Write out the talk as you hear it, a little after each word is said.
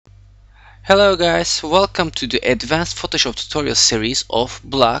Hello guys, welcome to the advanced Photoshop tutorial series of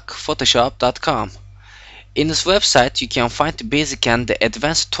blogphotoshop.com. In this website you can find the basic and the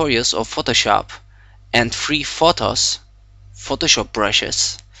advanced tutorials of Photoshop and free photos, Photoshop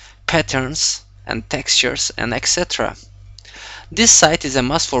brushes, patterns and textures and etc. This site is a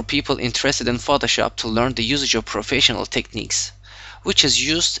must for people interested in Photoshop to learn the usage of professional techniques, which is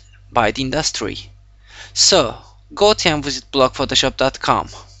used by the industry. So, go to and visit blogphotoshop.com.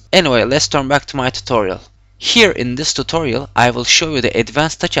 Anyway, let's turn back to my tutorial. Here in this tutorial, I will show you the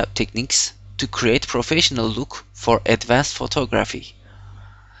advanced touch-up techniques to create professional look for advanced photography.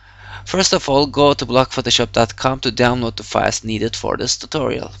 First of all, go to blogphotoshop.com to download the files needed for this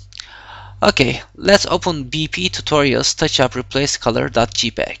tutorial. Okay, let's open BP Tutorials Touch-Up Replace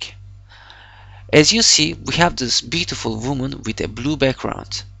Color.jpg. As you see, we have this beautiful woman with a blue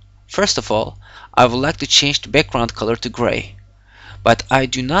background. First of all, I would like to change the background color to gray. But I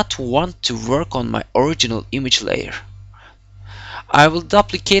do not want to work on my original image layer. I will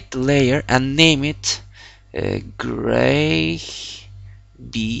duplicate the layer and name it gray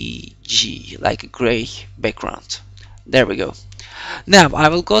BG, like a gray background. There we go. Now I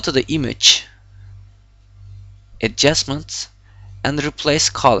will go to the image, adjustments, and replace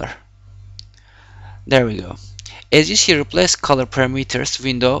color. There we go. As you see, replace color parameters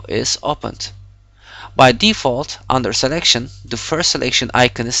window is opened. By default, under selection, the first selection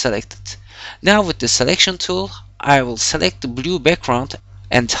icon is selected. Now with the selection tool, I will select the blue background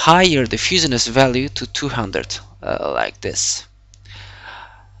and higher the fuzziness value to 200, like this.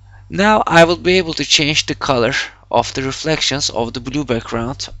 Now I will be able to change the color of the reflections of the blue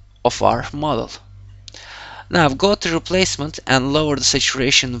background of our model. Now go to replacement and lower the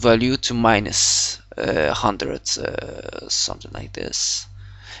saturation value to minus 100, something like this.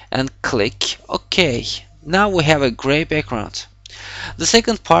 And click OK. Now we have a gray background. The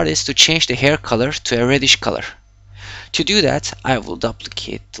second part is to change the hair color to a reddish color. To do that, I will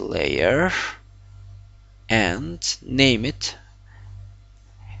duplicate the layer and name it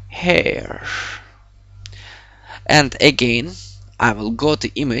hair. And again, I will go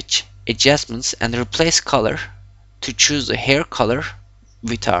to image, adjustments, and replace color to choose the hair color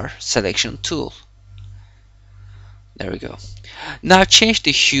with our selection tool. There we go. Now change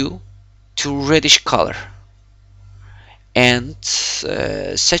the hue to reddish color and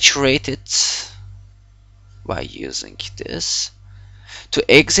saturate it by using this to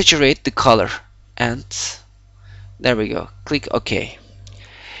exaggerate the color, and there we go. Click OK.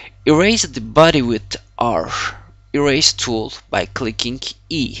 Erase the body with our erase tool by clicking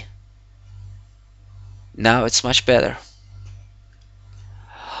E. Now it's much better.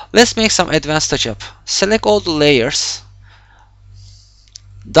 Let's make some advanced touch-up. Select all the layers,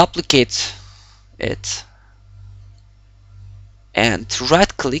 duplicate it, and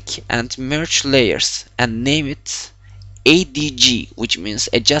right click and merge layers and name it ADG, which means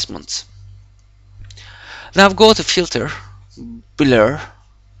adjustment. Now go to filter, blur,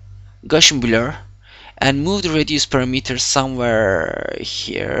 Gaussian blur, and move the radius parameter somewhere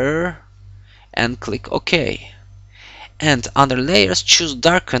here and click OK. And under layers, choose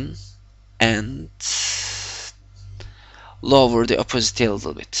darken and lower the opacity a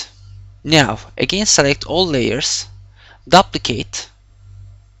little bit. Now again, select all layers, duplicate,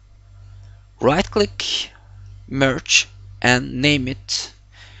 right click, merge, and name it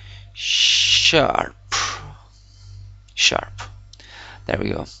sharp. There we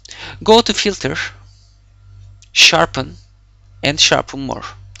go. Go to filter, sharpen, and sharpen more.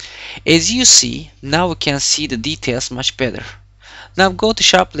 As you see, now we can see the details much better. Now go to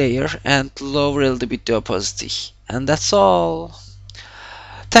sharp layer and lower a little bit the opacity. And that's all.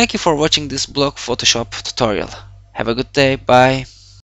 Thank you for watching this blog Photoshop tutorial. Have a good day. Bye.